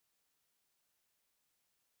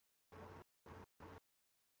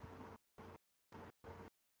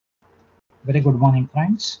Very good morning,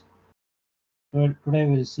 friends. Today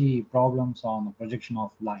we'll see problems on the projection of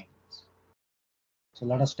lines. So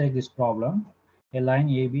let us take this problem. A line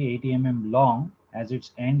AB 80 mm long has its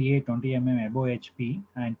end A 20 mm above HP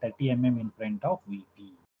and 30 mm in front of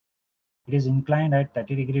VP. It is inclined at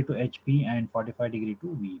 30° to HP and 45°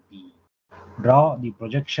 to VP. Draw the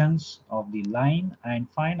projections of the line and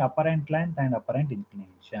find apparent length and apparent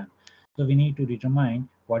inclination. So we need to determine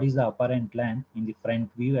what is the apparent length in the front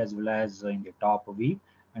view as well as in the top view,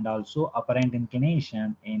 and also apparent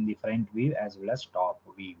inclination in the front view as well as top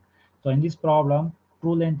view. So in this problem,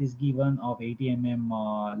 true length is given of 80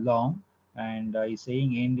 mm long, and is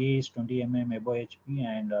saying NDA is 20 mm above HP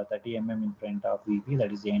and 30 mm in front of VP,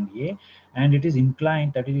 that is the NDA, and it is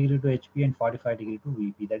inclined 30° to HP and 45° to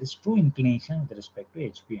VP. That is true inclination with respect to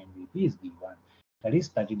HP and VP is given. That is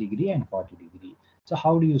 30° and 40°. So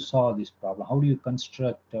how do you solve this problem? How do you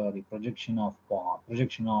construct the projection of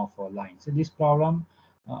line? So this problem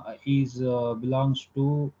is belongs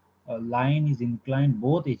to line is inclined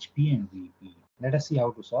both HP and VP. Let us see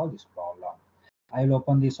how to solve this problem. I will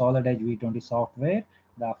open the SolidEdge V20 software.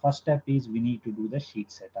 The first step is we need to do the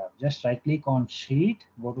sheet setup. Just right click on sheet,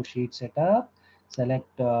 go to sheet setup,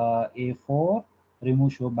 select A4,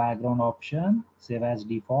 remove show background option, save as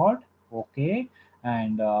default, okay,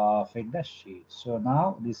 and fit the sheet. So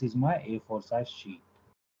now this is my A4 size sheet.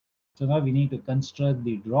 So now we need to construct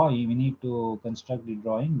the drawing. We need to construct the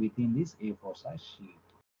drawing within this A4 size sheet.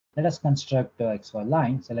 Let us construct XY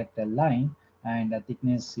line. Select a line, and the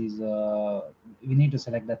thickness is. We need to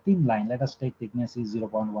select the thin line. Let us take thickness is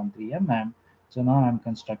 0.13 mm. So now I'm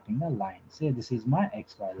constructing a line. Say this is my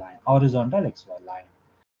XY line, horizontal XY line,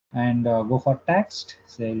 and go for text.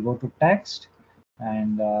 Say go to text,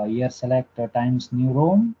 and here select Times New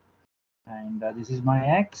Roman, and this is my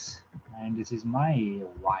X and this is my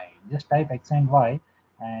Y. Just type X and Y,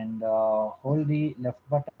 and hold the left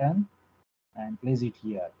button and place it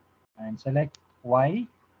here, and select Y,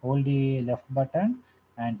 hold the left button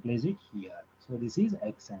and place it here. So this is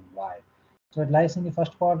X and Y. So it lies in the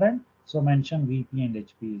first quadrant, so mention VP and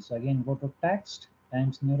HP. So again go to text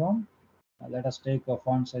Times New Roman. Let us take a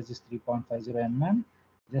font size is 3.50 mm.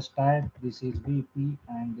 Just type this is VP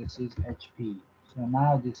and this is HP. So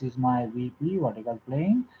now this is my VP vertical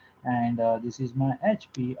plane, and this is my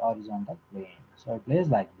HP horizontal plane. So I place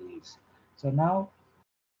like this. So now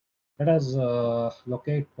let us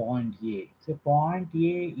locate point A. So point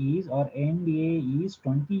A is, or end A is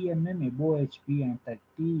 20 mm above HP and 30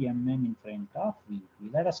 mm in front of VP.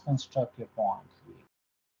 Let us construct a point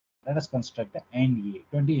A. Let us construct an end A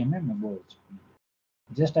 20 mm above HP.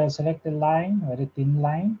 Just I'll select a line, very thin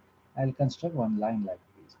line. I'll construct one line like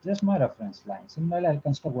this. Just my reference line. Similarly, I'll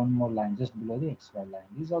construct one more line just below the XY line.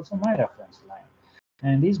 This is also my reference line.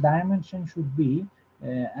 And this dimension should be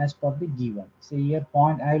as per the given. See here,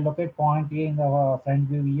 point I will locate point A in the front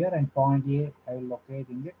view here, and point A I will locate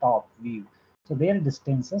in the top view. So their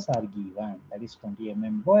distances are given. That is 20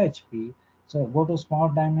 mm per HP. So go to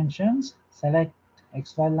smart dimensions, select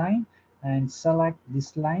XY line, and select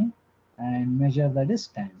this line and measure the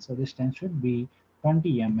distance. So distance should be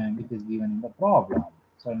 20 mm, which is given in the problem.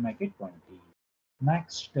 So I'll make it 20.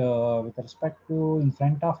 Next, with respect to in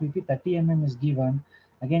front of VP, 30 mm is given.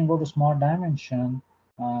 Again, go to small dimension,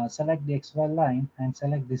 select the XY line and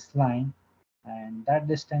select this line, and that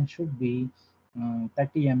distance should be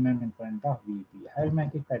 30 mm in front of VP. I'll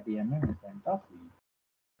make it 30 mm in front of VP.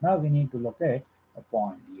 Now we need to locate a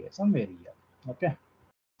point here, somewhere here. Okay.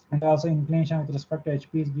 And also inclination with respect to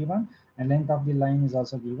HP is given, and length of the line is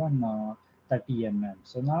also given 30 mm.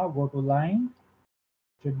 So now go to line,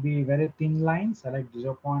 should be very thin line, select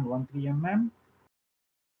 0.13 mm.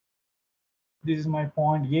 This is my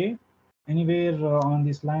point A. Anywhere on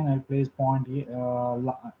this line I'll place point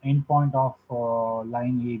A, end point of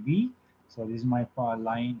line AB. So this is my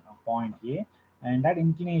line point A, and that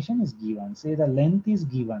inclination is given. Say the length is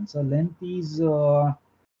given. So length is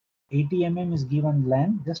 80 mm is given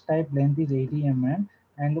length. Just type length is 80 mm,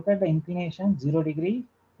 and look at the inclination 0°,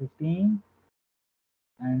 15,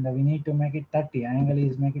 and we need to make it 30. Angle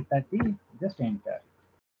is make it 30. Just enter.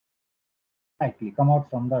 Exactly, come out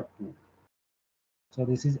from the 2. So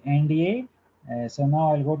this is NDA. So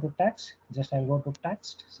now I'll go to text. Just I'll go to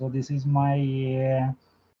text. So this is my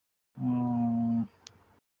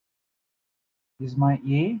this is my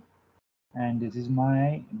A, and this is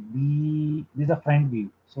my B. This is the front view.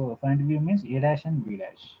 So front view means A dash and B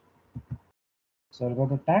dash. So I'll go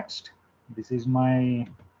to text. This is my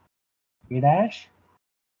A dash.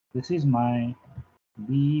 This is my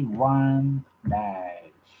B1 dash.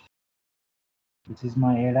 This is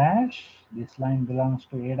my A dash. This line belongs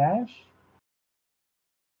to A dash.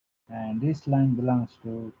 and this line belongs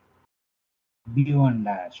to B1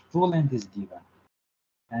 dash. True length is given.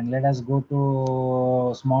 And let us go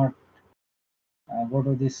to smart, go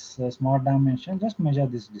to this smart dimension, just measure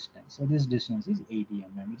this distance. So this distance is 80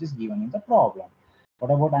 mm, which is given in the problem.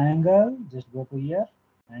 What about angle? Just go to here,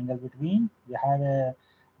 angle between. We have a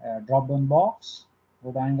drop down box.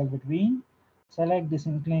 Go to angle between. Select this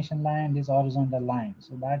inclination line, this horizontal line.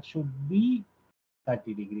 So that should be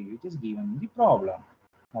 30 degree, which is given in the problem.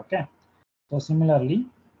 Okay. So similarly,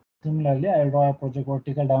 I will draw a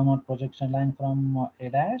vertical downward projection line from A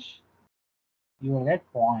dash. You will get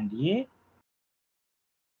point A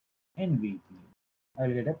in VP. I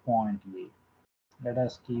will get a point A. Let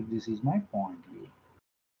us keep this is my point A.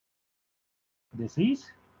 This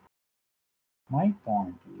is my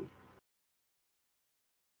point A.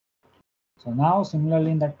 So now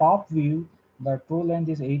similarly in the top view, the true length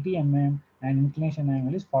is 80 mm and inclination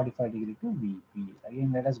angle is 45 degree to VP.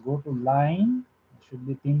 Again, let us go to line. It should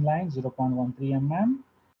be thin line 0.13 mm.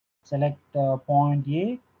 Select point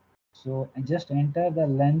A. So just enter the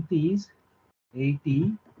length is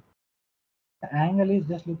 80. The angle is,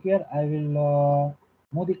 just look here. I will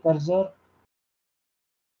move the cursor.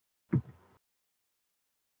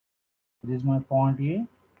 This is my point A.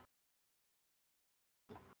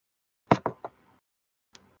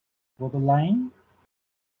 Go to line.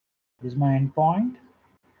 This is my end point.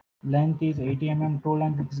 Length is 80 mm. True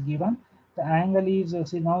length is given. The angle is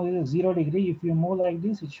see now is 0 degree. If you move like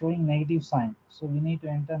this, it's showing negative sign. So we need to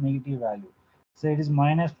enter negative value. So it is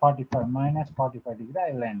minus 45. Minus 45 degree.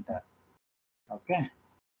 I will enter. Okay.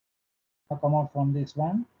 Now come out from this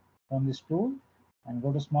one, from this tool, and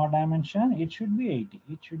go to smart dimension. It should be 80.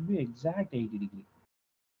 It should be exact 80 degree.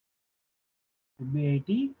 Should be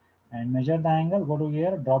 80, and measure the angle. Go to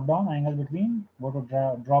here, drop down angle between. Go to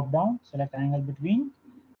drop down, select angle between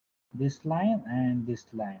this line and this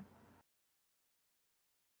line.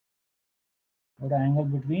 Go to angle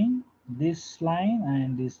between this line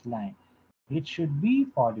and this line. It should be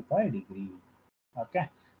 45 degree. Okay,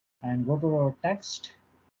 and go to text.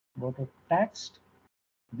 Go to text.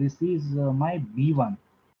 This is my B1.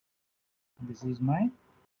 This is my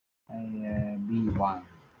B1.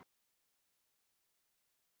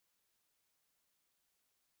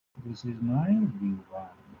 This is my B1.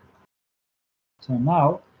 So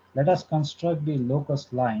now let us construct the locus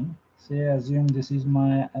line. Say assume this is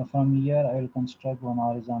my, from here I will construct one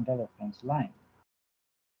horizontal reference line.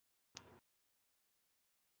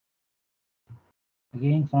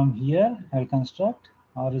 Again from here I will construct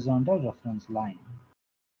horizontal reference line.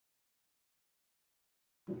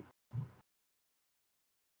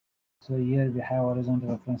 So here we have horizontal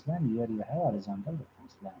reference line, here you have horizontal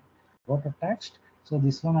reference line. Go to text. So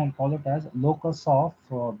this one I'll call it as locus of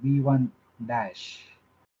B1 dash.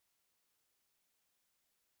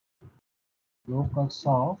 Locus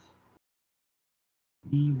of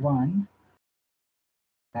B1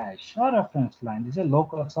 dash or reference line. This is a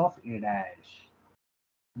locus of A dash.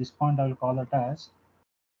 This point I will call it as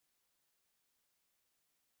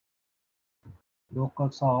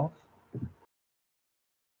locus of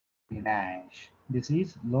A dash. This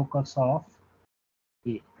is locus of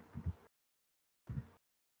A.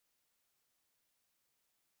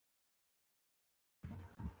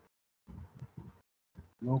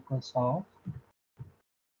 Locus of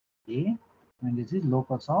A, and this is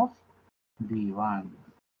locus of B1.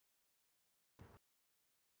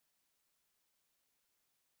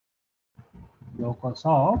 Locus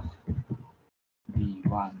of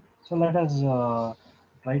B1. So let us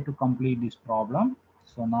try to complete this problem.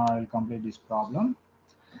 So now I will complete this problem.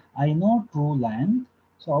 I know true length,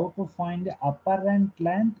 so how to find the apparent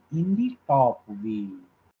length in the top view?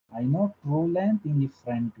 I know true length in the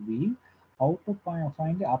front view. How to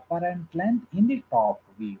find the apparent length in the top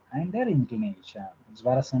view and their inclination? It's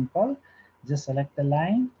very simple. Just select a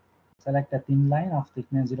line, select a thin line of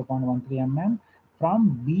thickness 0.13 mm.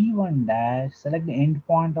 From B1 dash, select the end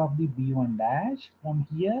point of the B1 dash. From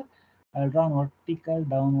here, I'll draw a vertical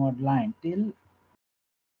downward line till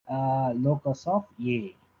locus of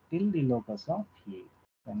A, till the locus of A.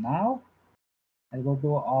 So now I'll go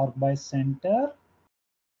to arc by center.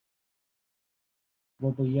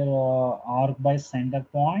 Go to here arc by center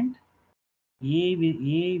point. A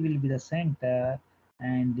will be the center,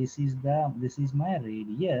 and this is my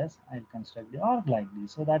radius. I'll construct the arc like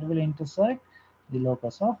this. So that will intersect the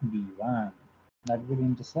locus of B1. That will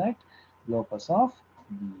intersect locus of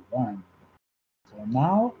B1. So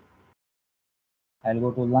now I'll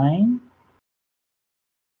go to line.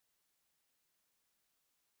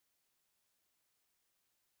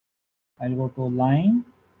 I'll go to line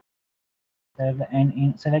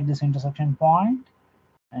and select this intersection point.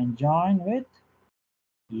 and join with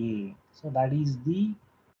A. So that is the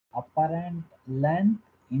apparent length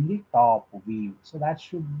in the top view. So that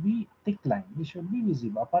should be thick line. This should be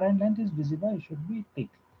visible. Apparent length is visible. It should be thick.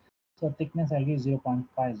 So thickness I'll give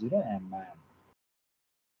 0.50 mm.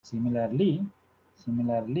 Similarly,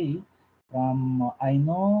 from I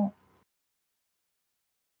know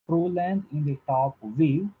true length in the top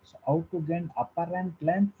view. So how to get apparent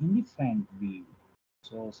length in the front view?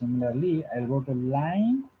 So similarly, I'll go to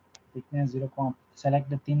line thickness 0. Select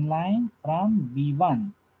the thin line from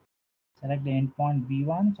B1. Select the endpoint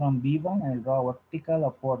B1. From B1, I'll draw a vertical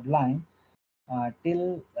upward line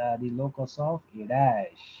till the locus of A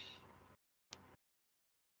dash.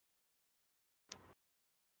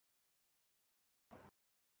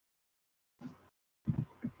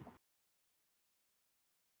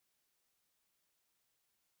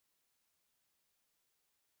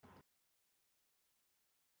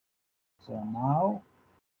 So now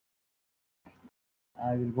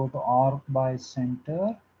I will go to arc by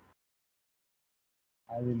center.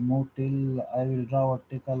 I will draw a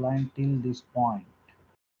vertical line till this point.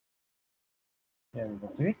 Here we go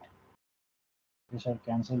to it. We shall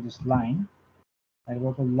cancel this line. I'll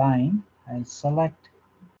go to line and select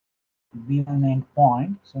B1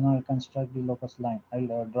 endpoint. So now I'll construct the locus line.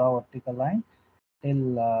 I'll draw a vertical line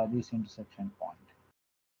till this intersection point.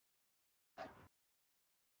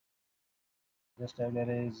 Just I'll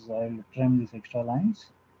trim these extra lines.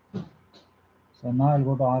 So now I'll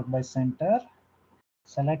go to arc by center.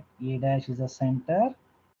 Select A dash is the center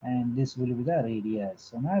and this will be the radius.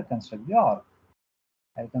 So now I'll construct the arc.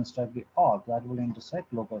 I'll construct the arc that will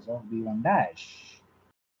intersect locus of B1 dash.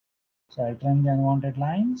 So I'll trim the unwanted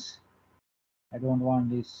lines. I don't want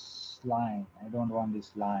this line. I don't want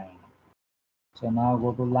this line. So now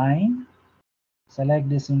go to line, select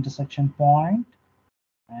this intersection point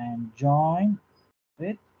and join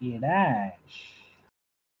with A dash.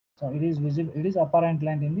 So it is visible, it is apparent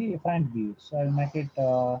length in the front view. So I'll make it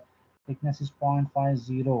thickness is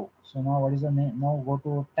 0.50. So now what is the name? Now go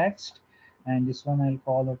to text and this one I'll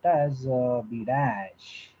call it as B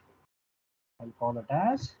dash. I'll call it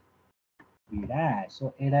as B dash.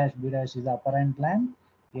 So A dash B dash is apparent length.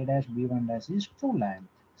 A dash B1 dash is true length.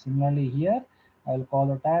 Similarly here I'll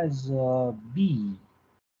call it as B.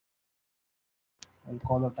 I'll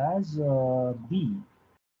call it as B.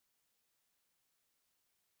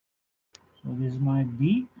 So this might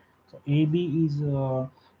be, so AB is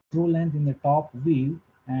true length in the top view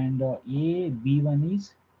and AB1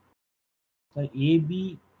 is, so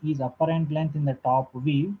AB is apparent length in the top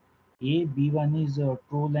view, AB1 is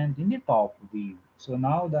true length in the top view. So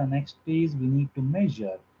now the next is we need to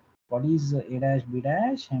measure what is A dash B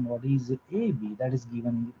dash and what is AB, that is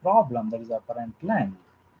given in the problem, that is apparent length.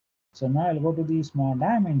 So now I'll go to the small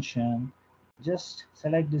dimension, just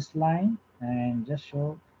select this line and just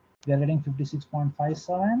show we are getting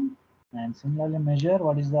 56.57 and similarly measure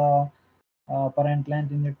what is the apparent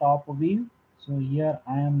length in the top view. So here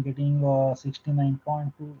I am getting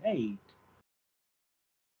 69.28.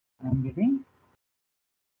 I'm getting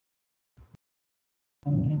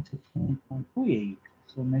 69.28.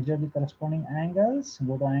 So measure the corresponding angles,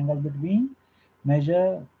 go to angle between,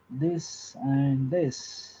 measure this and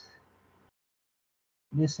this.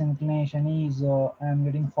 This inclination is I am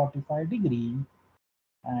getting 45 degree,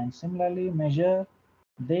 and similarly measure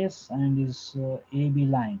this and this AB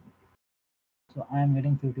line. So I am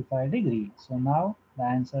getting 55 degree. So now the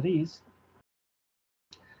answer is,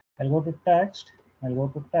 I'll go to text. I'll go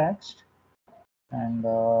to text and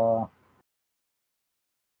A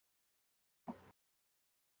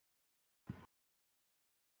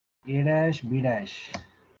dash B dash.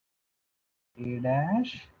 A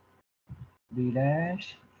dash B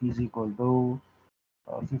dash is equal to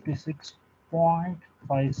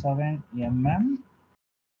 56.57 mm,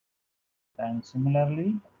 and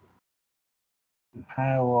similarly you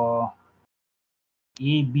have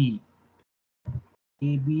AB.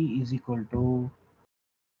 AB is equal to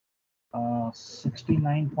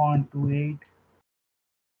 69.28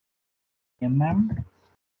 mm,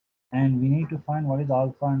 and we need to find what is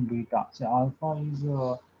alpha and beta. So alpha is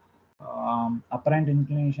apparent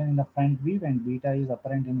inclination in the front view and beta is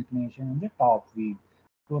apparent inclination in the top view.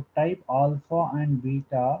 So type alpha and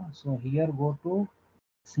beta. So here go to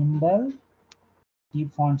symbol,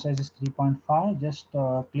 keep font size is 3.5. Just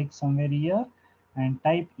click somewhere here and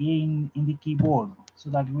type A in the keyboard. So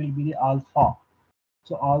that will be the alpha.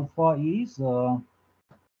 So alpha is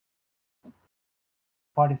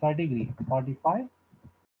 45 degree, 45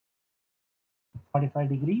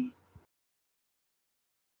 degree.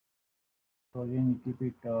 So again, you keep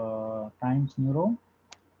it times 0.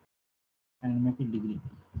 and make it degree.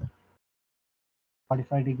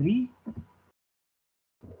 45 degree.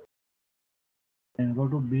 Then go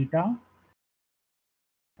to beta.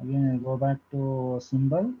 Again, I'll go back to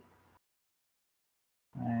symbol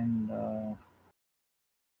and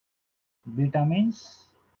beta means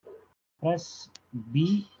press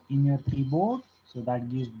B in your keyboard, so that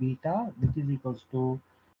gives beta, which is equals to,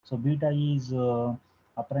 so beta is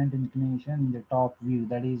apparent inclination in the top view,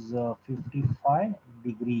 that is 55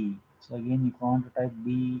 degree. So again, if you want to type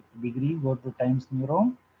B degree, go to Times New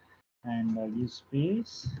Roman and use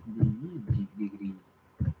space degree.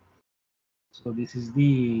 So this is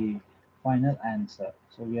the final answer.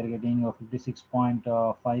 So we are getting a 56.57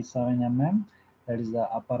 mm, that is the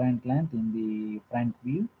apparent length in the front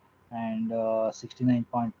view, and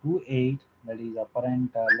 69.28, that is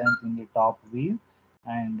apparent length in the top view,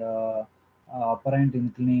 and apparent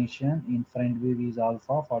inclination in front view is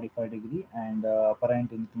alpha 45 degree, and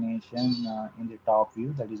apparent inclination in the top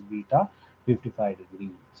view, that is beta 55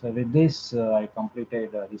 degree. So with this I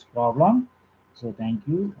completed this problem. So thank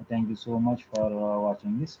you so much for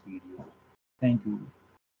watching this video. Thank you.